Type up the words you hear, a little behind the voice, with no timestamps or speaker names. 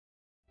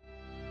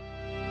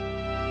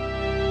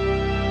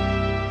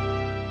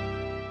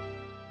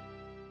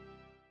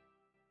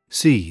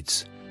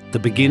Seeds, the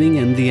beginning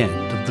and the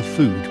end of the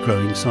food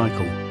growing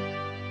cycle.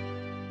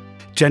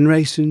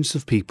 Generations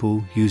of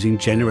people using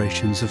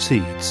generations of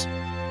seeds.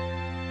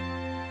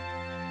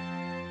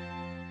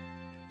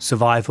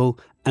 Survival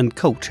and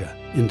culture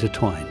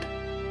intertwined.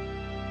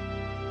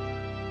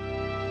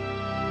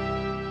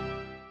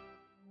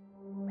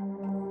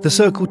 The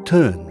circle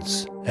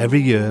turns,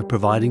 every year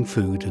providing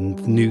food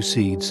and new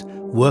seeds,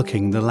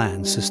 working the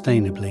land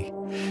sustainably.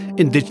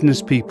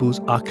 Indigenous peoples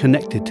are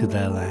connected to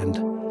their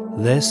land,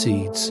 their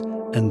seeds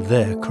and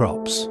their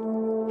crops.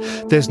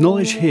 There's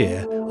knowledge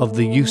here of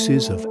the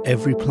uses of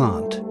every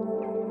plant,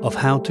 of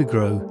how to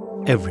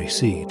grow every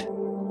seed.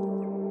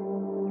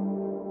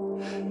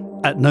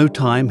 At no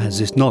time has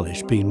this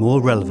knowledge been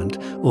more relevant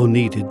or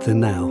needed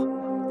than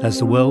now, as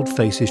the world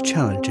faces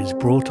challenges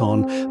brought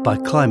on by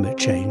climate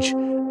change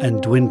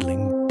and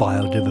dwindling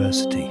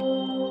biodiversity.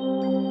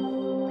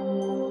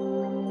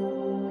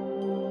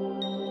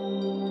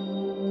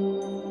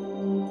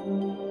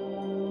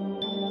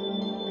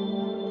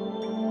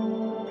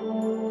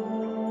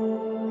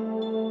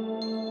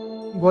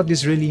 What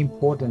is really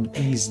important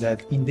is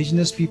that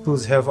Indigenous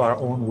peoples have our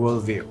own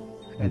worldview,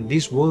 and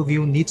this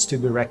worldview needs to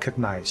be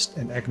recognized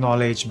and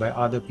acknowledged by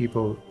other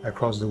people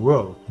across the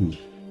world.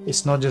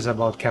 It's not just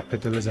about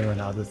capitalism and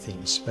other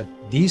things, but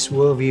this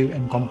worldview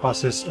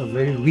encompasses a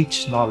very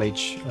rich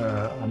knowledge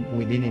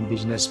within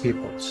Indigenous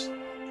peoples.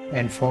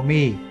 And for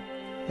me,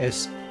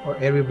 as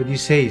everybody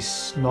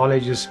says,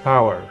 knowledge is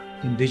power.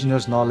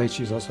 Indigenous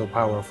knowledge is also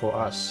power for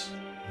us,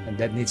 and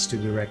that needs to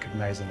be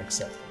recognized and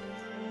accepted.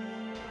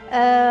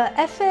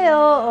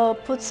 FAO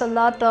puts a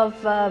lot of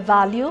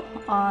value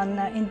on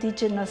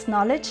Indigenous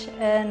knowledge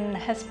and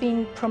has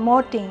been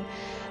promoting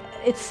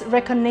its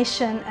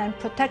recognition and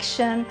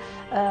protection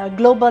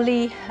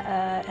globally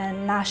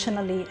and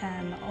nationally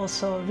and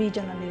also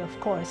regionally, of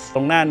course. ต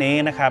รงหน้านี้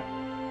นะครับ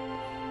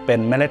เป็น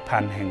เมล็ดพั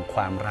นธุ์แห่งคว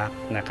ามรัก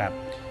นะครับ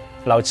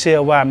เราเชื่อ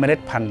ว่าเมล็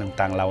ดพันธุ์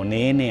ต่างๆเหล่า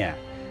นี้เนี่ย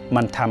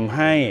มันทำใ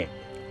ห้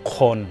ค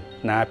น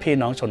นะพี่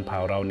น้องชนเผ่า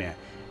เราเนี่ย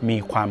มี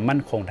ความมั่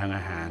นคงทางอ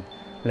าหาร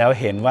แล้ว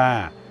เห็นว่า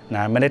น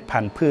ะเมล็ดพั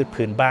นธุ์พืช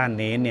พื้นบ้าน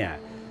นี้เนี่ย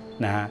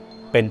นะ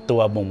เป็นตั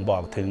วบ่งบอ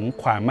กถึง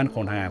ความมั่นค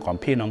งทางอาหารของ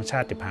พี่น้องชา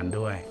ติพันธุ์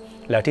ด้วย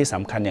แล้วที่ส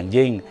ำคัญอย่าง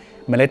ยิ่ง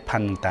เมล็ดพั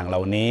นธุ์ต่างๆเหล่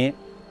านี้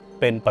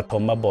เป็นปฐ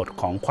มบท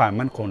ของความ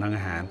มั่นคงทางอ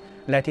าหาร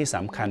และที่ส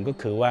ำคัญก็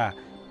คือว่า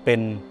เป็น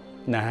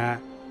นะฮะ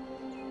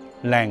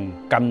แหล่ง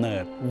กำเนิ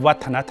ดวั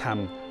ฒนธรรม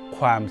ค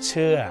วามเ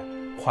ชื่อ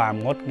ความ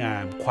งดงา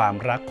มความ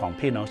รักของ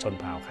พี่น้องชน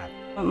เผ่าครับ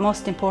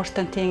Most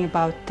important thing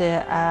about the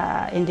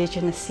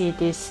indigenous seed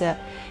is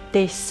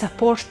they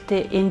support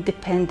the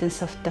independence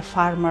of the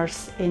farmers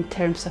in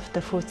terms of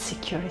the food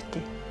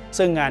security.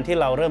 ซึ่งงานที่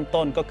เราเริ่ม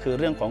ต้นก็คือ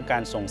เรื่องของกา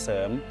รส่งเสริ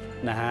ม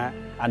นะฮะ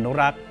อนุ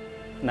รักษ์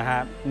นะฮะ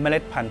เมล็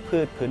ดพันธุ์พื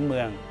ชพื้นเมื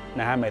อง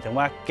นะฮะหมายถึง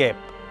ว่าเก็บ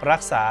รั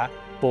กษา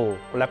ปลูก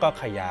แล้วก็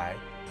ขยาย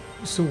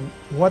So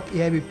what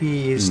AIPP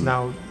is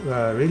now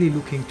really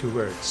looking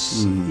towards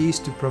is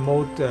to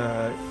promote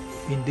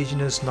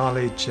Indigenous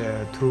knowledge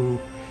through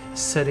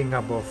setting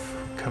up of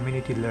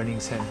community learning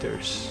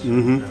centers. You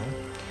know?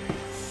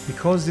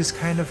 Because this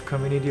kind of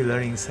community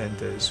learning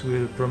centers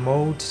will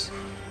promote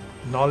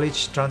knowledge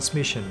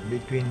transmission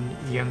between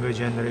younger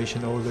generation,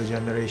 older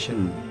generation.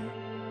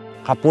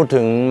 ครับพูด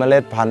ถึงเมล็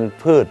ดพันธุ์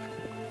พืช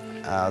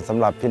สำ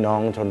หรับพี่น้อ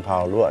งชนเผ่า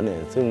ล้วเนี่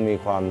ยซึ่งมี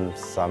ความ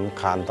สำ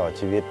คัญต่อ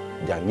ชีวิต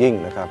อย่างยิ่ง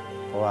นะครับ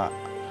เพราะว่า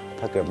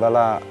ถ้าเกิดว่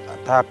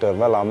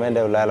าเราไม่ไ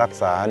ด้ดูแลรัก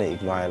ษาเนี่ยอี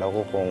กหน่อยเรา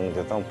ก็คงจ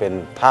ะต้องเป็น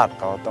ทาส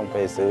เขาต้องไป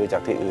ซื้อจา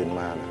กที่อื่น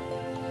มานะ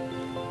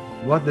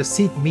What the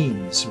seed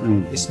means,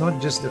 right? It's not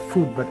just the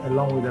food, but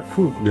along with the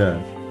food,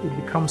 it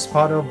becomes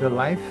part of the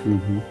life,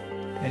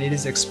 and it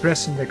is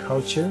expressed in the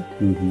culture,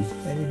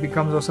 and it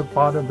becomes also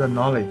part of the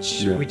knowledge,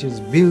 which is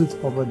built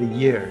over the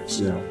years.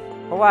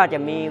 เพราะว่าจะ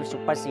มีสุ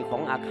ภาษิตขอ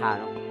งอาคา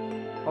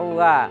เพราะ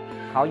ว่า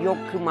เขายก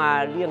ขึ้นมา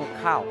เรื่อง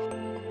ข้าว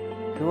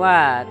คือว่า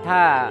ถ้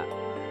า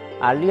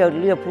เ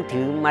ลือกผู้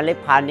ถือเมล็ด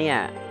พันธุ์เนี่ย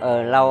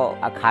เรา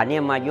อาคาเนี่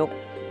ยมา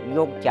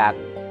ยกจาก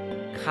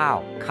ข้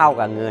าว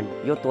กับเงิน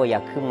ยกตัวอย่า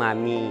งขึ้นมา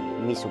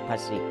มีสุภา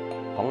ษิต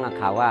ของอา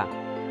คาว่า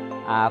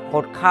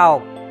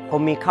ค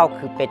นมีข้าว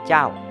คือเป็นเ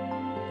จ้า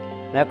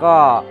แล้วก็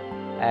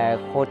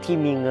คนที่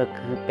มีเงิน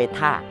คือเป็น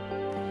ทาส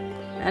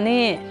อัน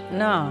นี้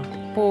เนาะ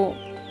ปู่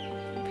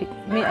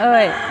แม่เอ้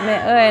ยเ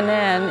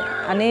นี่ย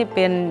อันนี้เ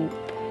ป็น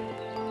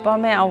พ่อ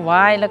แม่เอาไ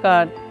ว้แล้วก็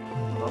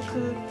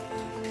คือ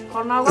ข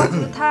องเราก็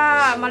คือถ้า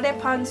เมล็ด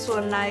พันธุ์ส่ว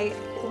นไหน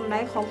กลุ่มไหน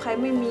ของใคร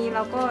ไม่มีเร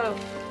าก็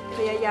พ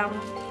ยายาม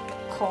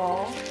ข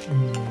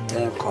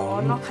อ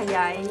นอกขย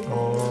าย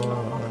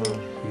ก็คือ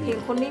เห็น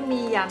คนนี้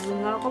มีอย่างหนึ่ง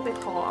เราก็ไป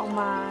ขอเอา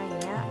มาอย่า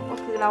งเงี้ยก็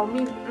คือเรา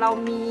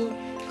มี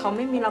เขาไ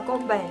ม่มีเราก็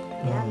แบ่งอย่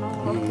างเงี้ยเนาะ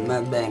มา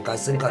แบ่งกัน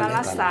ซึ่งกันและกัน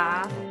รักษา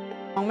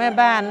ของแม่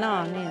บ้านเนาะ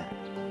เนี่ย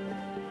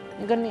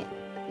ก็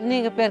นี่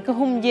ก็เป็นก็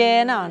หุ้มเย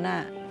เนาะน่ะ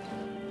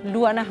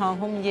ล้วนนะหอม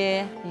หุ้มเย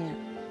เนี่ย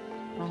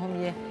หอมหุ้ม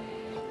เย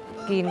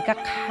กินกับ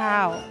ข้า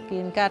วกิ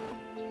นกับ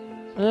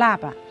ลาบ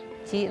อ่ะ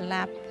จี้ล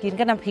าบกิน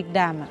กับน้ำพริก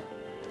ดำอ่ะ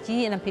จี้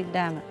น้ำพริก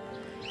ดำอ่ะ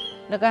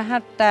แล้วก็ฮั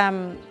ตตาม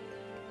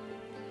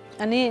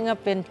อันนี้ก็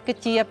เป็นกระ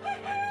เจี๊ยบ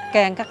แก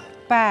งกับ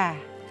ป้า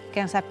แก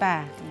งใส่ปลา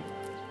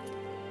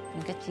มั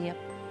นกระเจี๊ยบ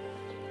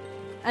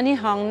อันนี้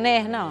ห้องเน่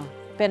เนาะ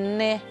เป็น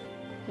เน่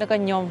แล้วก็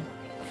ยม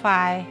ไฟ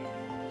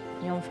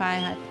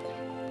ค่ะ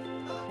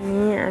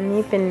อัน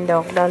นี้เป็นดอ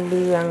กดาวเ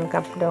รือง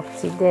กับดอก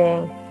สีแดง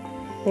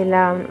เวล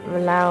า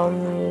เรา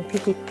มีพิ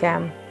ธีกรร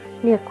ม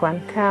เรียกขวัญ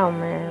ข้าว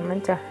มามัน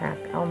จะหัก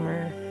เอา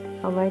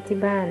ไว้ที่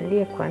บ้านเรี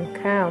ยกขวัญ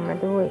ข้าวมา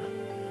ด้วย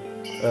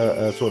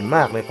ส่วนม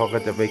ากเลยเขาก็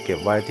จะไปเก็บ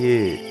ไว้ที่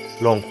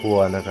โรงครัว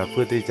นะครับเ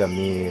พื่อที่จะ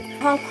มี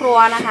ห้องครัว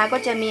นะคะก็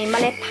จะมีเม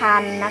ล็ดพั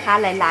นธุ์นะคะ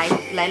ห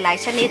ลาย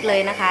ชนิดเล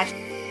ยนะคะ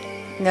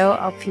แล้ว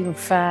เอาผิง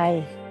ไฟ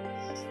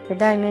จะ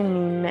ได้ไม่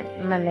มี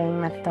แมลง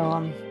มาตอ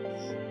ม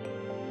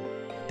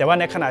แต่ว่า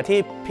ในขณะที่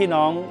พี่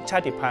น้องชา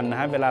ติพันธุ์นะ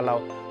ฮะเวลา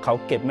เขา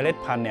เก็บเมล็ด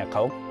พันธุ์เนี่ยเ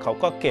ขา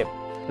ก็เก็บ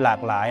หลาก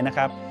หลายนะค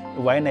รับ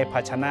ไว้ในภา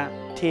ชนะ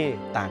ที่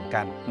ต่าง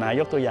กันนะ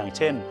ยกตัวอย่างเ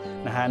ช่น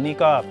นะฮะนี่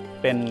ก็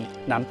เป็น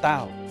น้ำเต้า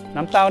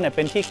เนี่ยเ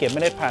ป็นที่เก็บเม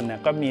ล็ดพันธุ์เนี่ย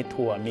ก็มี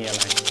ถั่วมีอะไ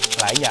ร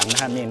หลายอย่างนะ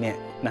ฮะนี่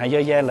นะเยอ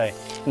ะแยะเลย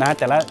นะ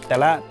แต่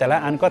ละ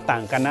อันก็ต่า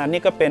งกันนะอัน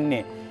นี้ก็เป็น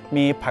นี่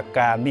มีผักก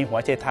าดมีหัว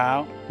ไชเท้า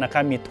นะครั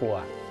บมีถั่ว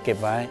เก็บ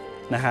ไว้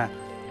นะฮะ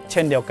เ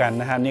ช่นเดียวกัน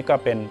นะฮะนี่ก็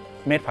เป็น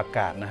เม็ดผักก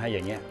าดนะฮะอย่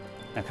างเงี้ย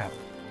นะครับ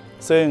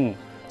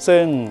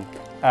ซึ่ง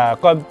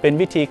ก็เป็น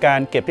วิธีการ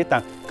เก็บที่ต่า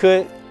งคือ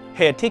เ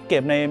หตุที่เก็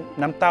บใน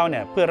น้ำเต้าเนี่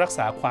ยเพื่อรักษ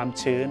าความ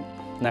ชื้น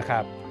นะครั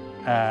บ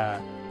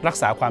รัก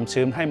ษาความ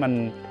ชื้นให้มัน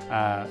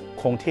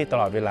คงที่ต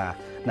ลอดเวลา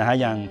นะฮะ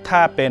อย่างถ้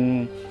าเป็น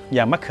อ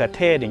ย่างมะเขือเ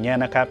ทศอย่างเงี้ย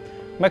นะครับ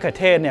มะเขือ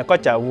เทศเนี่ยก็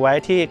จะไว้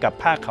ที่กับ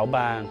ผ้าขาวบ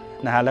าง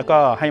นะฮะแล้วก็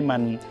ให้มั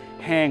น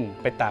แห้ง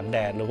ไปตากแด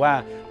ดหรือว่า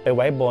ไปไ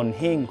ว้บน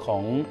หิ้งขอ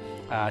ง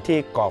ที่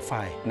ก่อไฟ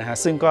นะฮะ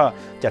ซึ่งก็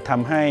จะท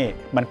ำให้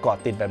มันเกาะ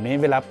ติดแบบนี้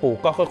เวลาปลูก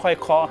ก็ค่อย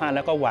ๆเคาะฮะแ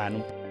ล้วก็หว่าน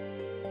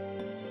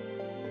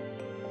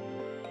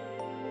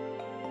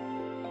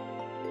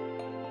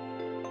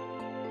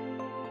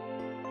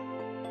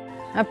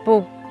ถ้าป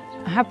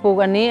ลูก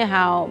อันนี้เฮ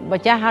าบ่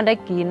จ้าเฮาได้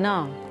กินเนา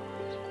ะ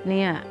เ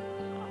นี่ย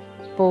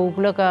ปลูก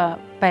แล้วก็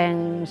แปลง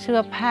เสื้อ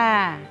ผ้า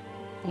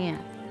เนี่ย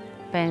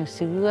แปลงเ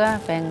สื้อ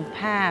แปลง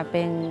ผ้าแปล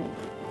ง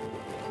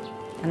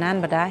อันนั้น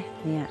บ่ได้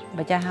เนี่ย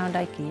บ่จ้าเฮาไ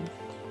ด้กิน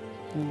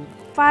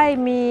ฝ้าย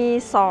มี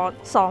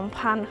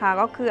2,000ค่ะ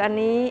ก็คืออัน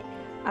นี้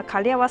เขา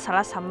เรียกว่าสาร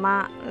สัมมะ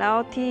แล้ว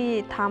ที่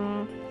ท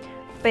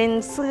ำเป็น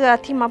เสื้อ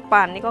ที่มา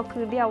ปั่นนี่ก็คื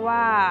อเรียกว่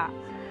า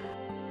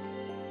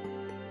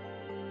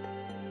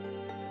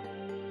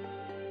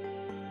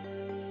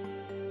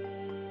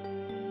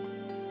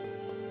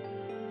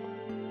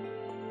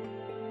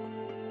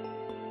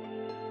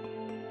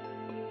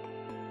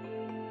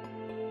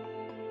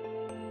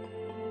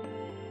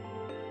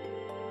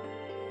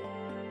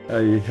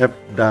I have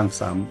done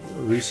some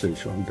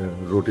research on the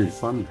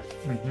rhododendron.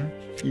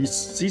 Each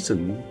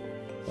season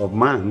of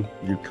month,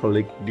 you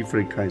collect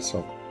different kinds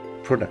of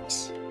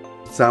products.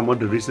 Some of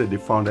the research they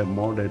found that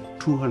more than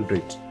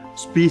 200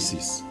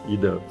 species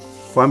in the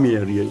farm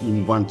area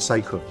in one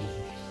cycle.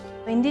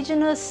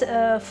 Indigenous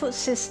food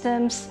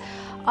systems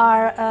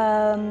are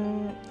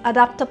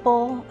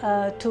adaptable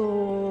to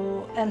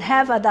and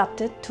have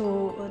adapted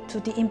to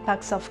the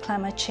impacts of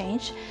climate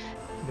change.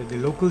 The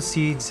local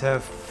seeds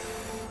have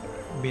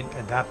been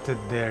adapted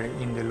there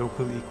in the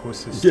local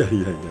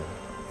ecosystem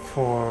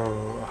for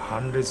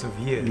hundreds of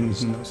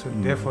years, so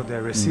therefore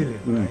they're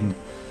resilient, right?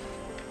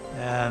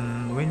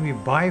 And when we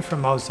buy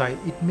from outside,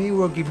 it may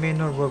work, it may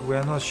not work, we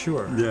are not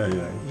sure.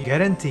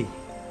 Guarantee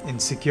in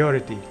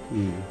security,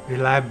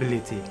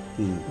 reliability,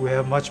 we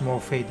have much more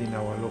faith in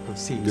our local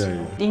seeds.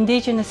 The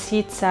indigenous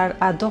seeds are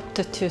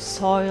adapted to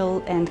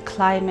soil and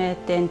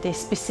climate and the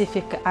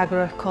specific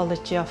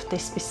agroecology of the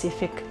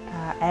specific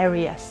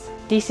areas.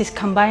 This is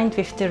combined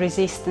with the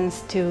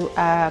resistance to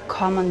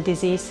common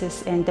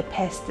diseases and the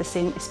pests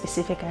in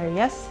specific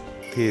areas.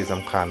 ที่ส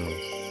ำคัญ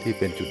ที่เ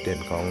ป็นจุดเด่น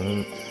ของ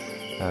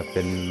เ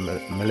ป็น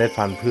เมล็ด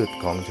พันธุ์พืช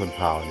ของชนเ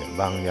ผ่าเนี่ย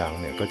บางอย่าง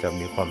เนี่ยก็จะ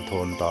มีความท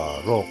นต่อ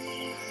โรค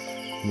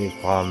มี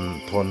ความ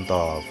ทน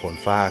ต่อฝน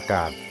ฟ้าอาก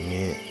าศอย่าง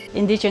นี้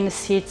Indigenous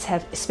seeds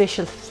have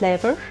special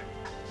flavor,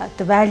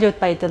 valued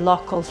by the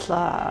local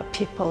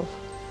people,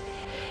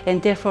 and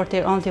therefore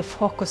they're only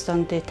focused on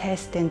the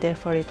taste, and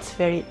therefore it's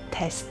very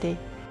tasty.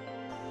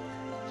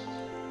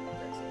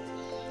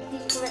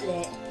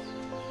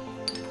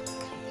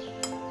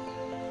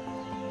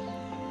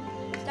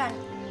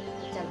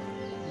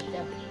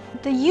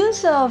 The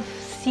use of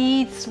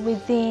seeds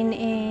within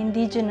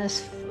indigenous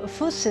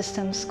food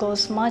systems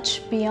goes much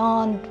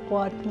beyond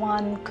what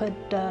one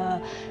could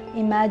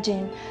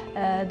imagine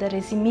that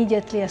is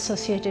immediately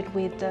associated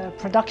with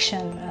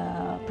production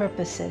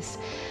purposes.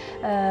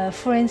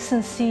 For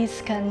instance,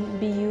 seeds can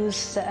be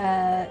used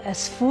as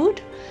food,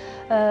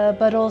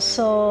 but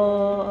also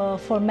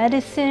for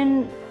medicine.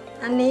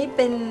 อันนี้เ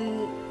ป็น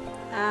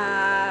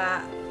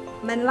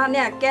เมลอนเ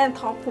นี่ยแก้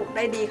ท้องผูกไ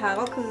ด้ดีค่ะ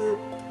ก็คือ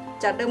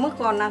จากเดิมเมื่อ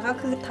ก่อนนะคะ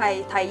คือ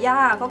ไถหญ้า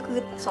ก็คือ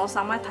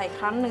2-3 วันไถค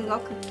รั้งหนึ่งก็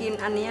คือกิน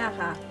อันนี้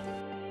ค่ะ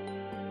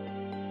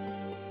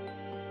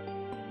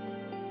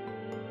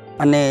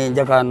อันนี้จ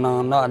ะการ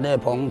นอได้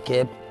ผมเก็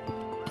บ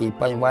ที่ไ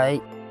ปไว้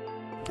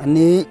อัน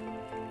นี้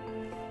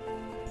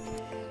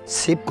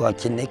10 กว่า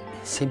ชนิด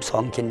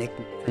12 ชนิด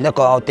แล้ว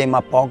ก็เอาเต็มม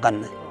าปอกกัน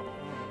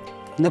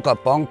นี่ก็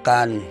ป้องกั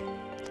น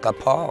กระ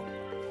เพาะ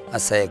อั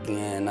กเสบไ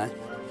งนะ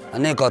อัน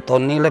นี้ก็ต้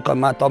นนี้แล้วก็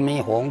มาต้องมี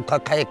หงส์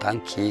ไข่ขัง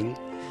ขิง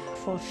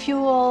for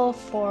fuel,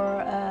 for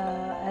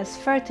as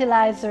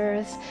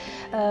fertilizers,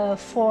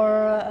 for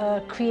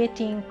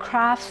creating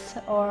crafts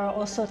or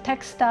also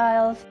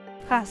textiles.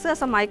 ค่ะเสื้อ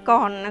สมัยก่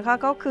อนนะคะ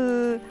ก็คือ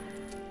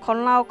ของ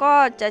เราก็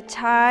จะใ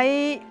ช้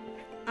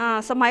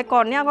สมัยก่อ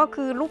นเนี่ยก็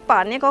คือลูกปั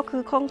ดเนี่ยก็คื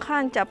อค่อนข้า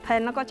งจะแพ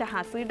งแล้วก็จะหา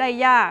ซื้อได้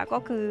ยากก็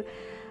คือ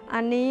อั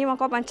นนี้มัน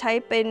ก็มาใช้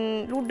เป็น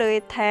ลูกเดย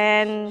แท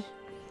น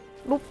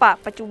ลูกปัด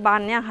ปัจจุบัน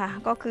เนี่ยค่ะ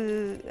ก็คือ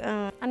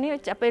อันนี้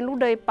จะเป็นลูก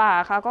เดยป่า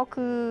ค่ะก็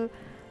คือ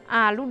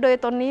ลูกเดย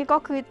ตอนนี้ก็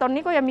คือตอน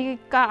นี้ก็ยังมี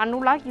การอนุ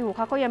รักษ์อยู่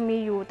ค่ะก็ยังมี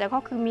อยู่แต่ก็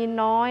คือมี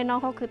น้อยเนาะ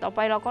ก็คือต่อไป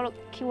เราก็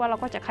คิดว่าเรา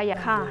ก็จะขยาย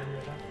ค่ะ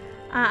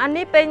อัน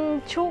นี้เป็น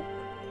ชุก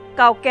เ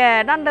ก่าแก่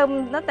ดั้งเดิม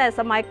ตั้งแต่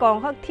สมัยก่อน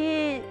ที่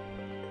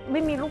ไ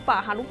ม่มีลูกป่า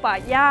หาลูกป่า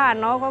หญ้า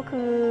เนาะก็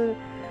คือ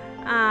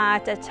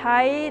จะใช้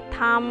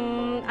ท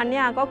ำอัน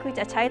นี้ก็คือ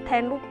จะใช้แท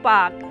นลูกป่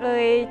า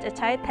จะใ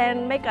ช้แทน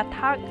ไม่กระท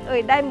ะ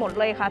ได้หมด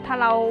เลยค่ะถ้า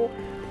เรา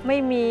ไม่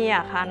มี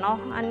ค่ะเนาะ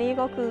อันนี้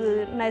ก็คือ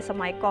ในส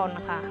มัยก่อนน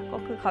ะคะก็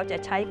คือเขาจะ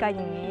ใช้กัน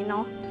อย่างนี้เน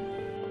าะ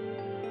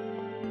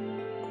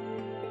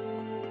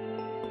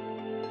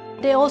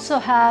They also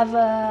have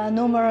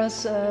numerous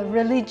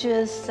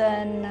religious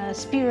and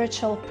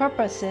spiritual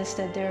purposes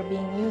that they're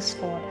being used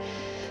for.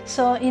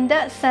 So in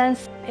that sense,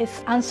 it's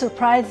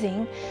unsurprising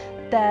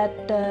that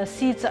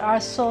seeds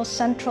are so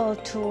central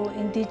to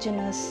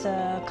indigenous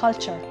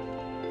culture.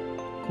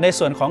 ใน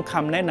ส่วนของค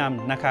ำแนะน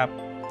ำนะครับ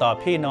ต่อ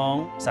พี่น้อง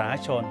สาธาร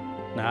ณชน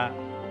นะ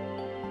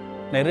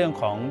ในเรื่อง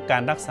ของกา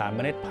รรักษาเม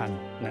ล็ดพันธุ์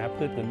นะ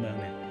พืชพื้นเมือง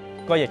เนี่ย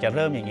ก็อยากจะเ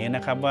ริ่มอย่างนี้น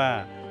ะครับว่า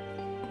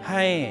ใ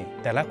ห้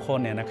แต่ละคน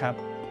เนี่ยนะครับ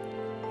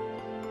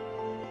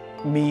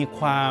มี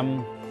ความ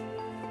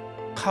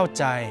เข้า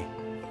ใจ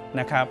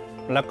นะครับ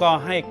แล้วก็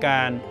ให้ก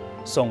าร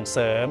ส่งเส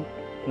ริม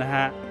นะฮ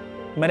ะ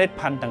เมล็ด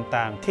พันธุ์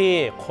ต่างๆที่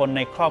คนใ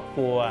นครอบค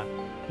รัว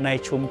ใน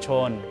ชุมช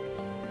น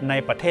ใน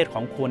ประเทศข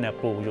องคุณเนี่ย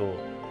ปลูกอยู่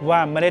ว่า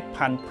เมล็ด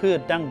พันธุ์พืช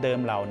ดั้งเดิม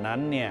เหล่านั้น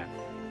เนี่ย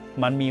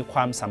มันมีคว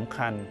ามสำ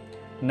คัญ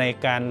ใน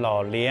การหล่อ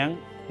เลี้ยง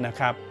นะ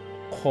ครับ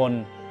คน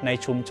ใน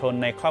ชุมชน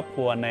ในครอบค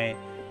รัวใน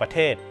ประเท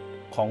ศ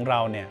ของเรา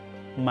เนี่ย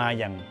มา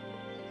อย่าง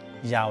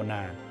ยาวน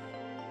าน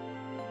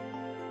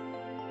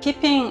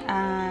Keeping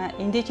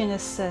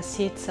indigenous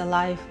seeds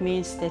alive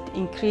means that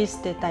increase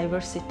the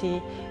diversity,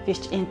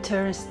 which in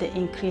turn they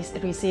increase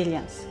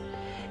resilience.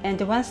 And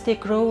once they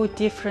grow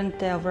different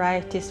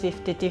varieties with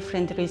the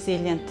different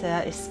resilient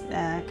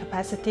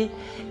capacity,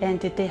 and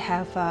they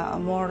have a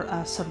more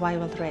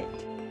survival rate.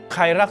 ใค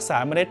รรักษา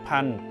เมล็ดพั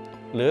นธุ์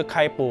หรือใคร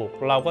ปลูก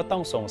เราก็ต้อ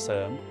งส่งเสริ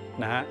ม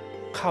นะฮะ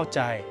เข้าใ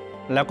จ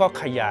แล้วก็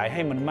ขยายใ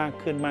ห้มันมาก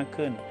ขึ้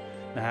น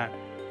นะฮะ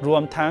รว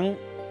มทั้ง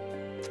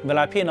เวล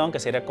าพี่น้องเก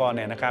ษตรกร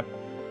เนี่ยนะครับ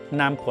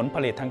นำผลผ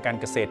ลิตทางการ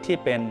เกษตรที่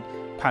เป็น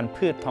พันธุ์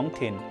พืชท้อง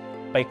ถิ่น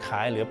ไปข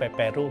ายหรือไปแป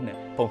รรูปเนี่ย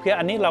ผมคิด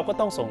อันนี้เราก็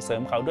ต้องส่งเสริ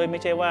มเขาด้วยไ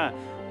ม่ใช่ว่า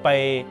ไป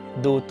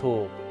ดูถู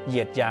กเห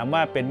ยียดหยามว่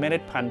าเป็นเมล็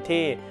ดพันธุ์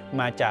ที่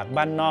มาจาก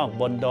บ้านนอก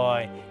บนดอย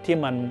ที่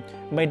มัน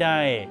ไม่ได้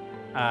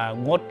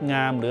งดง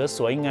ามหรือส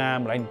วยงาม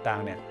อะไรต่า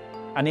งๆเนี่ย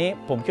อันนี้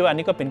ผมคิดว่าอัน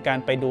นี้ก็เป็นการ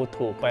ไปดู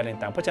ถูกไปอะไร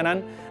ต่างๆเพราะฉะนั้น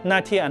หน้า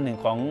ที่อันหนึ่ง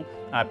ของ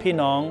พี่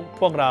น้อง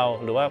พวกเรา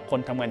หรือว่าคน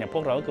ทำงานอย่างพ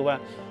วกเราก็คือว่า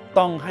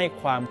ต้องให้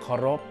ความเคา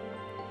รพ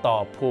ต่อ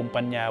ภูมิ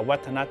ปัญญาวั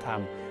ฒนธรร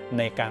ม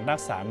ในการรัก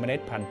ษาเมล็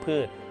ดพันธุ์พื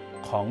ช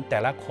ของแต่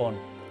ละคน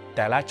แ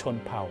ต่ละชน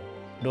เผ่า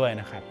ด้วย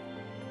นะครับ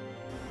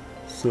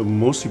So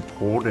most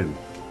important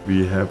we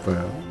have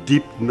a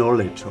deep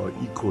knowledge of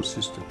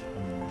ecosystem.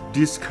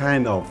 This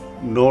kind of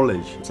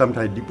knowledge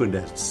sometimes deeper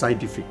than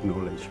scientific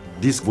knowledge.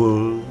 This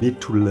world need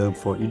to learn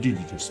for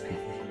indigenous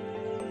people.